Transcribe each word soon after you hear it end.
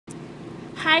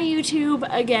Hi YouTube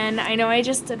again. I know I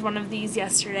just did one of these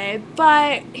yesterday,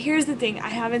 but here's the thing. I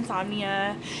have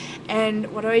insomnia,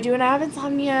 and what do I do when I have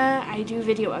insomnia? I do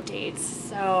video updates,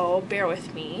 so bear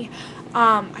with me.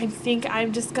 I think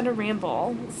I'm just gonna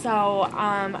ramble. So,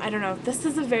 I don't know. This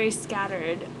is a very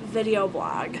scattered video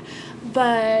blog,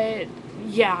 but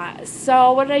yeah.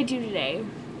 So what did I do today?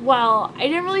 Well, I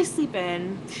didn't really sleep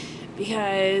in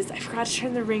because I forgot to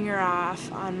turn the ringer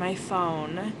off on my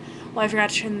phone. Well, I forgot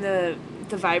to turn the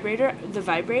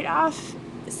vibrate off.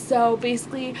 So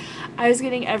basically, I was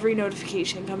getting every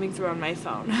notification coming through on my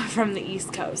phone from the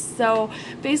East Coast. So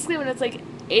basically, when it's like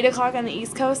 8 o'clock on the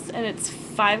East Coast and it's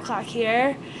 5 o'clock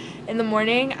here in the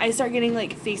morning, I start getting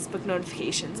like Facebook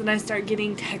notifications, and I start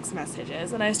getting text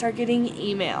messages, and I start getting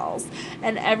emails,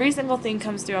 and every single thing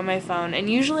comes through on my phone. And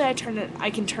usually I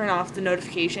can turn off the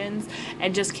notifications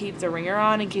and just keep the ringer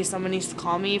on in case someone needs to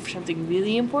call me for something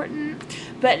really important.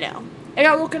 But no, I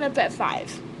got woken up at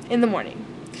 5 in the morning.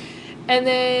 And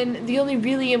then the only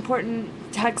really important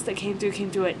text that came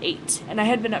through at 8. And I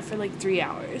had been up for like 3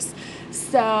 hours.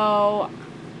 So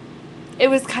it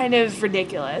was kind of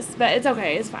ridiculous, but it's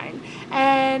okay, it's fine.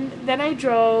 And then I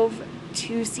drove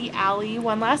to see Allie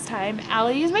one last time.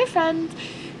 Allie is my friend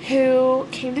who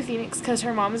came to Phoenix because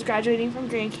her mom is graduating from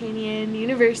Grand Canyon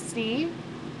University,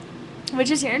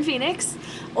 which is here in Phoenix.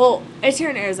 Well, it's here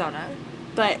in Arizona,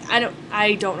 but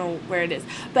I don't know where it is.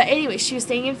 But anyway, she was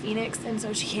staying in Phoenix, and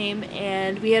so she came,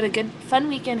 and we had a good fun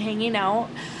weekend hanging out.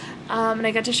 And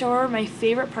I got to show her my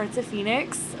favorite parts of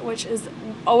Phoenix, which is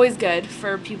always good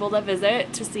for people that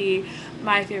visit to see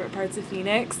my favorite parts of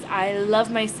Phoenix. I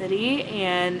love my city,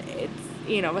 and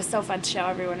it was so fun to show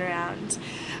everyone around,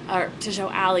 or to show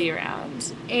Allie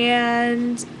around.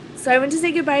 And so I went to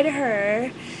say goodbye to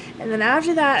her, and then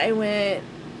after that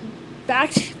I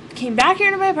came back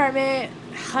here to my apartment,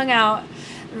 hung out,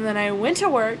 and then I went to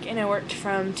work, and I worked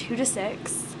from 2 to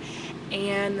 6.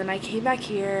 And then I came back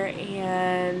here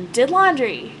and did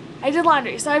laundry. I did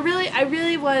laundry. So I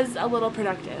really was a little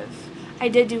productive. I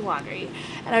did do laundry,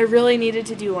 and I really needed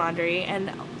to do laundry,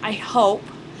 and I hope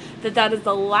that is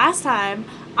the last time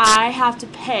I have to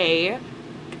pay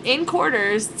in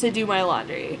quarters to do my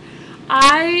laundry.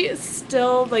 I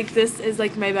still, this is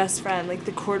like my best friend, like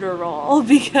the quarter roll,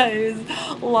 because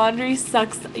laundry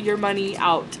sucks your money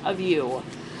out of you.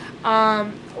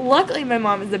 Luckily my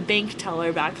mom is a bank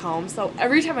teller back home, so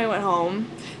every time I went home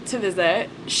to visit,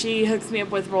 she hooks me up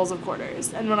with rolls of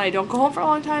quarters. And when I don't go home for a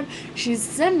long time, she'd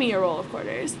send me a roll of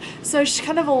quarters. So she's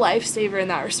kind of a lifesaver in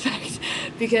that respect,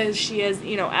 because she has,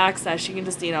 access. She can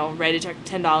just, write a check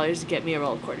 $10 to get me a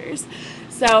roll of quarters.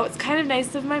 So it's kind of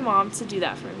nice of my mom to do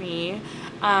that for me.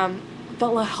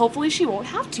 But hopefully she won't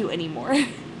have to anymore.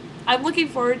 I'm looking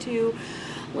forward to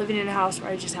living in a house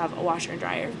where I just have a washer and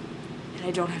dryer, and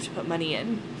I don't have to put money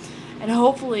in. And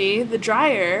hopefully the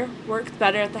dryer works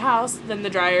better at the house than the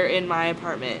dryer in my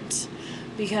apartment,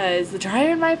 because the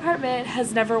dryer in my apartment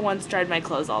has never once dried my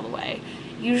clothes all the way.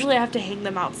 Usually I have to hang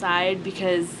them outside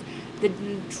because the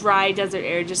dry desert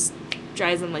air just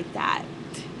dries them like that.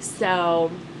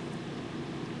 So,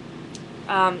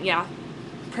 yeah,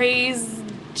 praise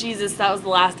Jesus, that was the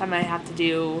last time I have to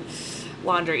do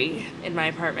laundry in my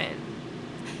apartment,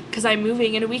 because I'm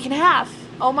moving in a week and a half.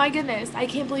 Oh my goodness, I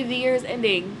can't believe the year is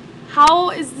ending. How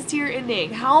is this year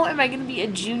ending? How am I going to be a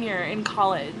junior in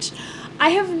college? I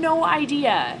have no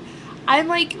idea.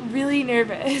 I'm really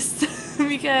nervous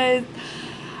because,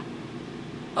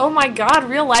 oh my God,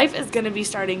 real life is going to be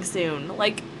starting soon.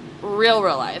 Real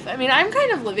life. I mean, I'm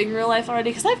kind of living real life already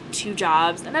because I have 2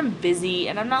 jobs and I'm busy,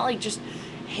 and I'm not just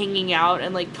hanging out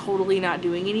and totally not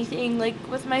doing anything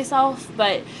with myself,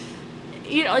 but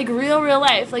real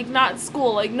life, not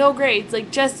school, no grades,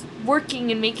 just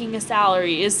working and making a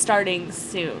salary is starting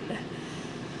soon.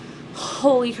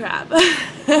 Holy crap.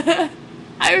 I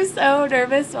was so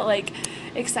nervous, but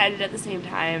excited at the same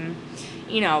time.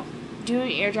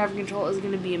 Doing air traffic control is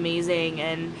going to be amazing,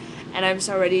 and I'm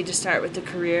so ready to start with the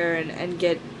career and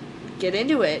get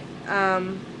into it.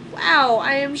 Wow,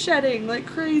 I am shedding like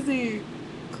crazy.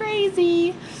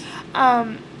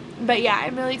 But yeah,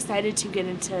 I'm really excited to get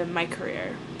into my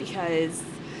career, because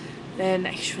then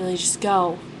I can really just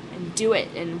go and do it.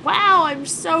 And wow, I'm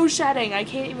so shedding. I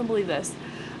can't even believe this.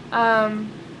 But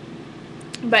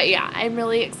yeah, I'm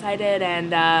really excited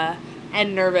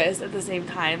and nervous at the same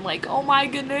time. Oh my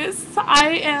goodness,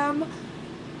 I am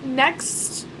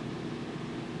next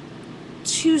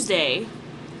Tuesday.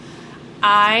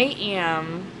 I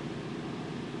am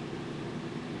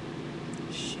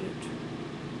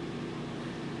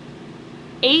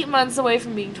 8 months away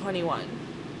from being 21.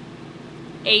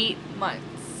 8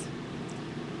 months.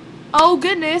 Oh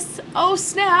goodness. Oh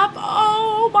snap.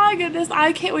 Oh my goodness.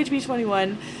 I can't wait to be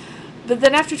 21. But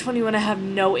then after 21, I have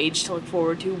no age to look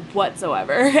forward to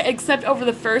whatsoever, except over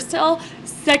the first hill,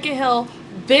 second hill,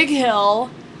 big hill,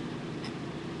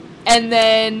 and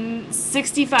then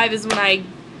 65 is when I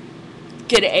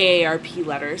get an AARP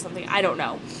letter or something. I don't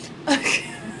know.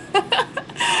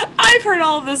 I've heard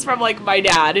all of this from, like, my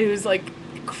dad, who's, like,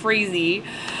 crazy.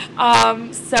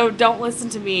 So don't listen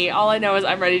to me. All I know is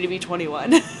I'm ready to be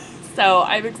 21. So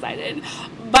I'm excited.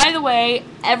 By the way,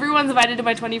 everyone's invited to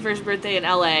my 21st birthday in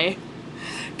LA.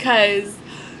 Because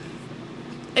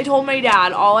I told my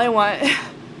dad all I want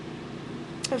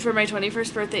for my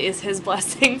 21st birthday is his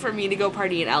blessing for me to go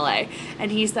party in LA.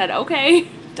 And he said, okay,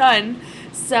 done.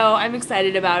 So I'm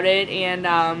excited about it. And,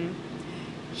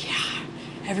 yeah,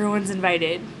 everyone's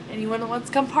invited. Anyone that wants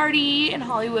to come party in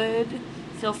Hollywood,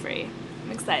 feel free.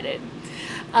 I'm excited.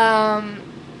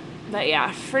 But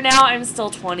yeah, for now I'm still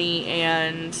 20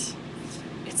 and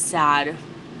it's sad.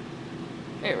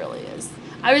 It really is.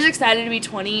 I was excited to be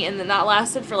 20 and then that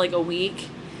lasted for like a week.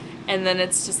 And then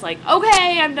it's just like,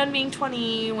 okay, I'm done being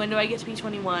 20. When do I get to be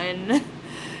 21?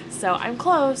 So I'm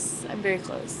close. I'm very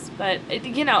close. But,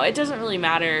 it doesn't really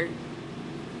matter.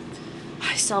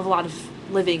 I still have a lot of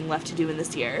living left to do in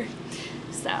this year.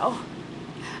 So,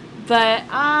 but,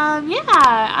 yeah,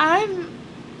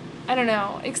 I don't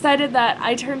know, excited that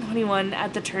I turned 21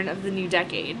 at the turn of the new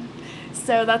decade.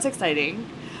 So that's exciting.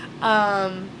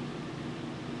 Yeah,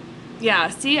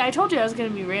 see, I told you I was going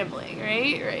to be rambling,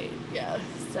 right? Right, yeah,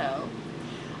 so,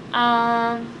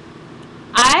 I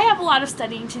have a lot of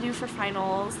studying to do for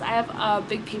finals. I have a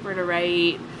big paper to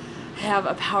write. I have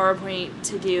a PowerPoint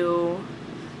to do.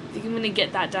 I think I'm going to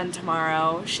get that done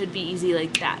tomorrow. Should be easy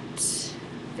like that.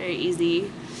 Very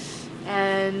easy.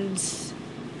 And,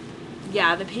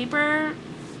 yeah, the paper,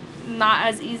 not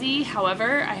as easy.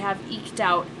 However, I have eked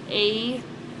out A+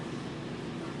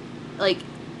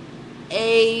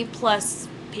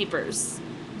 papers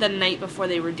the night before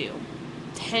they were due.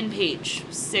 10-page,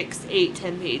 6, 8,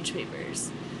 10-page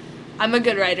papers. I'm a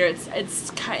good writer. It's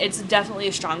definitely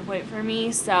a strong point for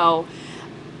me. So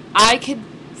I could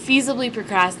feasibly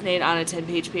procrastinate on a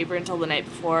 10-page paper until the night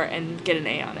before and get an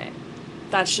A on it.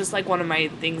 That's just like one of my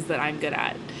things that I'm good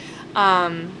at.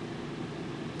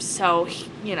 So,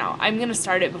 I'm going to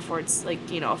start it before it's like,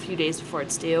 a few days before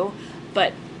it's due.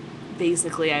 But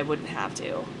basically I wouldn't have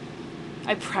to.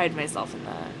 I pride myself in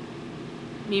that.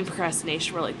 Me and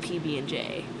procrastination were like PB and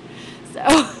J.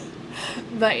 So,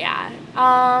 but yeah.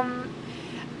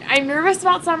 I'm nervous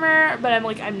about summer, but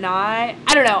I'm not.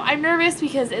 I don't know. I'm nervous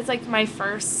because it's like my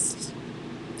first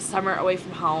summer away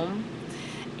from home.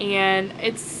 And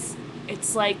it's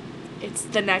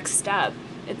the next step.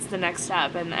 It's the next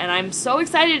step. And I'm so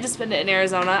excited to spend it in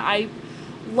Arizona. I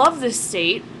love this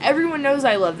state. Everyone knows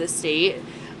I love this state.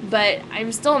 But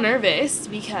I'm still nervous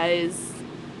because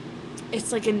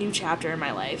it's like a new chapter in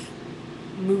my life.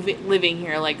 Living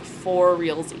here, like, for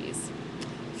realsies.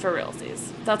 For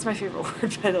realsies. That's my favorite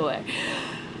word, by the way.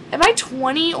 Am I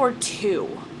 20 or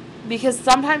 2? Because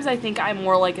sometimes I think I'm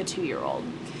more like a 2-year-old.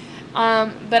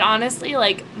 But honestly,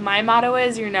 like, my motto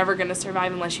is you're never going to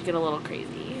survive unless you get a little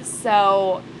crazy.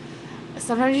 So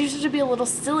sometimes you just have to be a little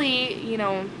silly,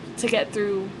 to get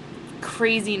through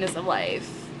craziness of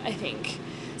life, I think.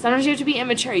 Sometimes you have to be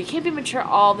immature. You can't be mature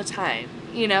all the time,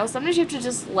 Sometimes you have to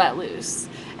just let loose.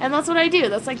 And that's what I do.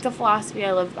 That's, like, the philosophy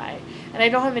I live by. And I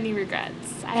don't have any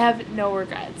regrets. I have no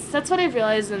regrets. That's what I've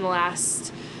realized in the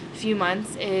last few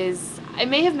months is I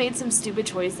may have made some stupid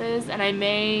choices, and I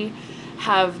may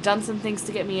have done some things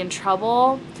to get me in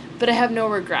trouble, but I have no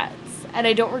regrets. And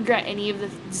I don't regret any of the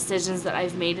decisions that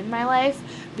I've made in my life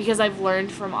because I've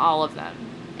learned from all of them.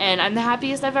 And I'm the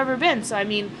happiest I've ever been. So,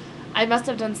 I must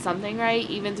have done something right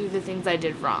even through the things I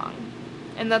did wrong.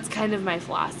 And that's kind of my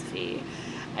philosophy.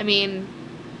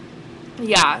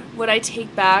 Yeah, would I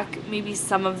take back maybe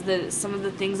some of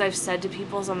the things I've said to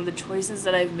people, some of the choices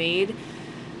that I've made?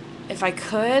 If I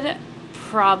could,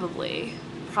 probably.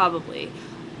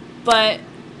 But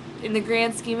in the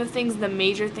grand scheme of things, the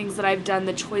major things that I've done,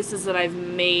 the choices that I've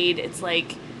made, it's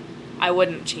like I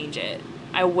wouldn't change it.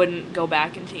 I wouldn't go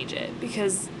back and change it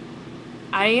because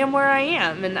I am where I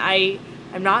am, and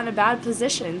I'm not in a bad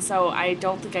position, so I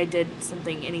don't think I did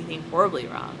anything horribly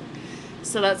wrong.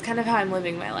 So that's kind of how I'm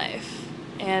living my life.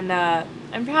 And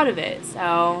I'm proud of it,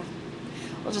 so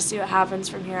we'll just see what happens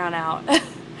from here on out.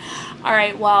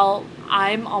 Alright, well,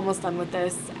 I'm almost done with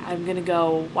this. I'm going to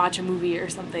go watch a movie or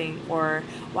something, or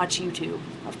watch YouTube,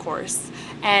 of course.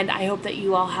 And I hope that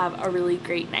you all have a really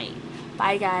great night.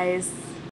 Bye, guys.